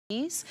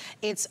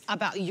It's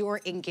about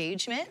your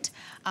engagement.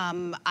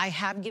 I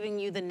have given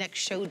you the next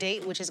show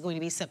date, which is going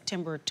to be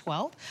September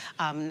 12th.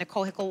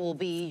 Nicole Hickle will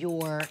be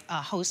your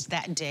host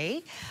that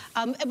day.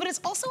 But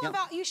it's also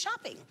about you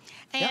shopping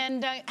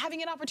and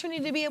having an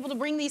opportunity to be able to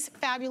bring these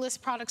fabulous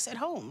products at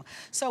home.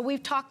 So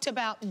we've talked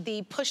about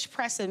the push,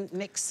 press, and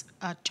mix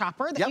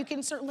chopper that you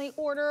can certainly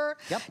order.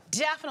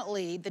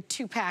 Definitely the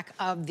 2-pack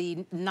of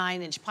the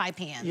 9-inch pie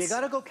pans. You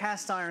gotta go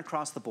cast iron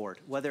across the board,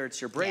 whether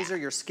it's your brazier,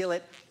 your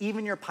skillet,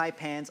 even your pie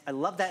pans. I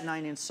love that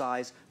 9-inch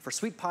size. For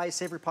sweet pies,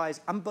 savory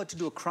pies, I'm about to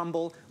do a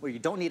crumble where you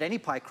don't need any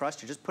pie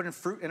crust. You're just putting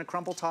fruit in a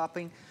crumble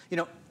topping. You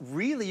know,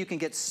 really you can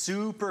get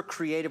super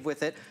creative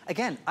with it.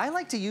 Again, I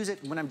like to use it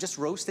when I'm just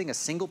roasting a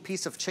single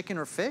piece of chicken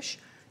or fish.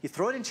 You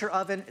throw it into your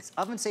oven, it's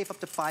oven safe up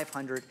to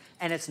 500,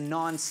 and it's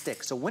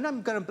non-stick. So when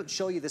I'm gonna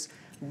show you this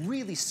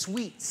really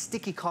sweet,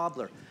 sticky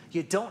cobbler,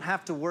 you don't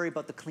have to worry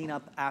about the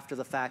cleanup after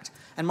the fact.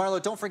 And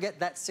Marlo, don't forget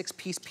that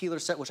 6-piece peeler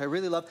set, which I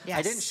really love.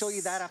 I didn't show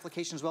you that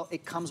application as well.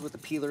 It comes with a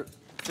peeler,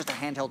 just a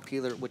handheld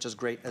peeler, which is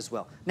great as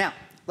well. Now,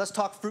 let's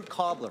talk fruit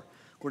cobbler.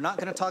 We're not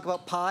gonna talk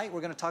about pie,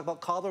 we're gonna talk about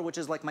cobbler, which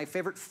is like my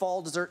favorite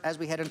fall dessert as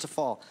we head into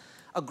fall.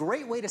 A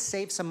great way to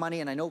save some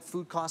money, and I know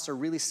food costs are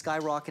really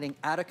skyrocketing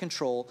out of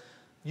control,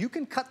 you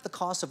can cut the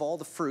cost of all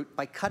the fruit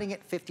by cutting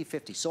it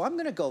 50-50. So I'm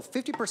gonna go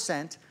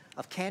 50%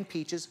 of canned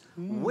peaches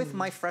with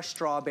my fresh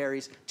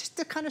strawberries, just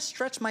to kind of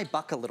stretch my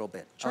buck a little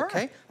bit,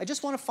 okay? I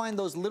just wanna find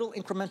those little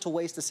incremental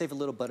ways to save a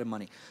little bit of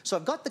money. So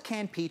I've got the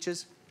canned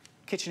peaches.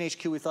 Kitchen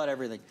HQ, we thought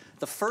everything.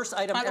 The first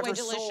item ever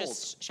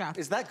delicious, Chef.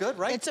 Is that good,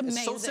 right? It's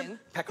amazing. It's so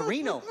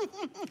pecorino.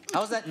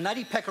 How's that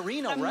nutty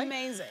pecorino, right?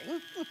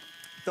 Amazing.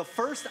 The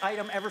first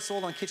item ever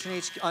sold on Kitchen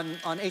HQ,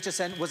 on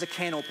HSN was a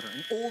can opener,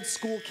 an old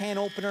school can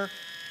opener.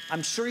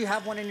 I'm sure you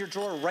have one in your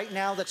drawer right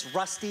now that's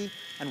rusty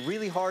and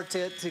really hard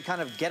to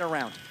kind of get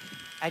around.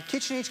 At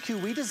Kitchen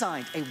HQ, we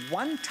designed a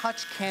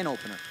one-touch can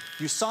opener.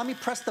 You saw me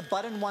press the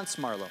button once,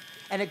 Marlo,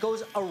 and it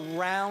goes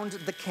around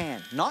the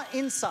can, not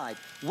inside.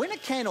 When a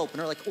can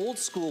opener, like old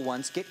school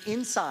ones, get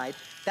inside,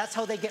 that's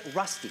how they get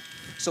rusty.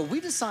 So we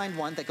designed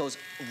one that goes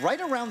right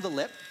around the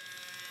lip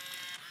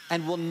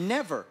and will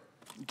never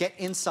get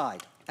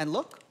inside. And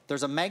look,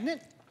 there's a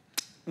magnet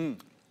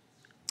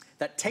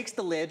that takes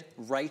the lid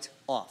right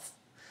off.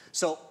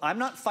 So I'm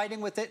not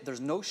fighting with it.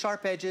 There's no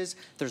sharp edges.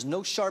 There's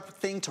no sharp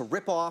thing to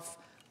rip off.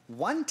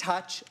 One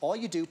touch, all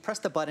you do, press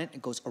the button,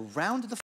 it goes around the